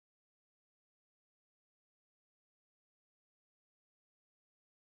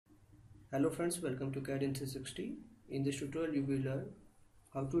Hello friends, welcome to CAD in 360. In this tutorial you will learn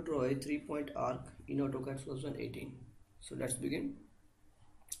how to draw a 3-point arc in AutoCAD version 18. So let's begin.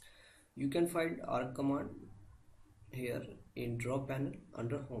 You can find arc command here in draw panel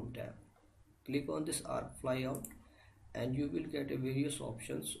under home tab. Click on this arc flyout and you will get a various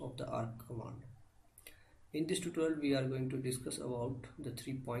options of the arc command. In this tutorial we are going to discuss about the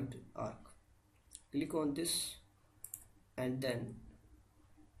 3-point arc. Click on this and then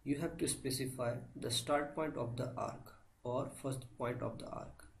you have to specify the start point of the arc or first point of the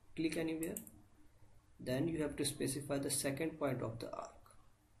arc. Click anywhere. Then you have to specify the second point of the arc.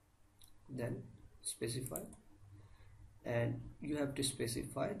 Then specify, and you have to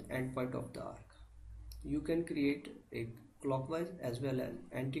specify the end point of the arc. You can create a clockwise as well as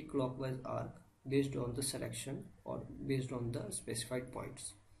anti-clockwise arc based on the selection or based on the specified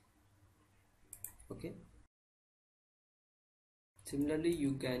points. Okay. Similarly,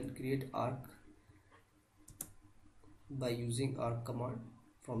 you can create arc by using arc command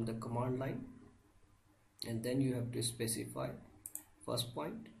from the command line, and then you have to specify first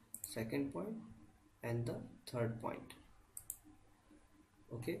point, second point and the third point.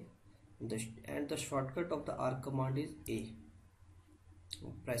 Okay, and the shortcut of the arc command is A.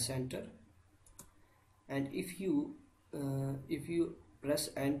 Press enter, and if you press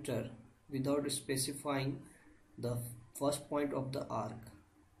enter without specifying the first point of the arc,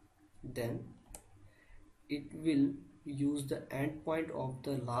 then it will use the end point of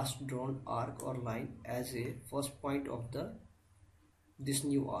the last drawn arc or line as a first point of this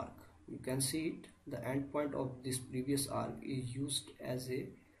new arc. You can see it, the end point of this previous arc is used as a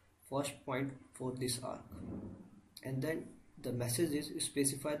first point for this arc, and then the message is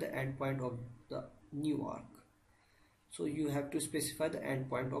specify the end point of the new arc. So you have to specify the end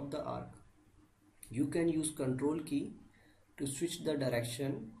point of the arc. You can use control key to switch the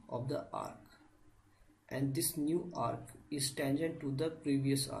direction of the arc, and this new arc is tangent to the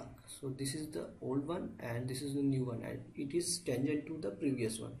previous arc. So this is the old one and this is the new one, and it is tangent to the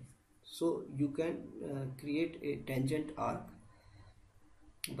previous one. So you can create a tangent arc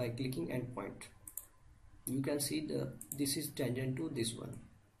by clicking endpoint. You can see this is tangent to this one.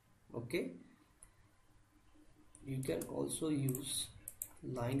 Okay, you can also use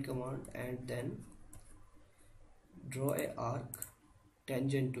line command and then draw a arc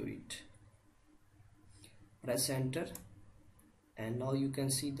tangent to it. Press enter, and now you can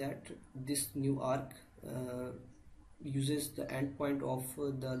see that this new arc uses the end point of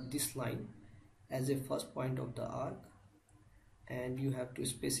this line as a first point of the arc, and you have to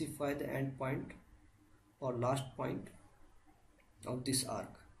specify the end point or last point of this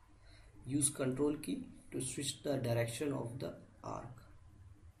arc. Use control key to switch the direction of the arc.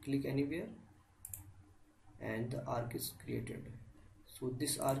 Click anywhere and the arc is created. So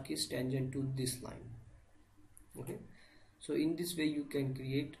this arc is tangent to this line. Okay, so in this way you can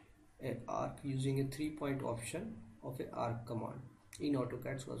create an arc using a 3-point option of a arc command in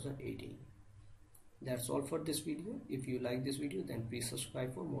AutoCAD version 18. That's all for this video. If you like this video, then please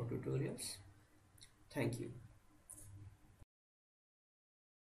subscribe for more tutorials. Thank you.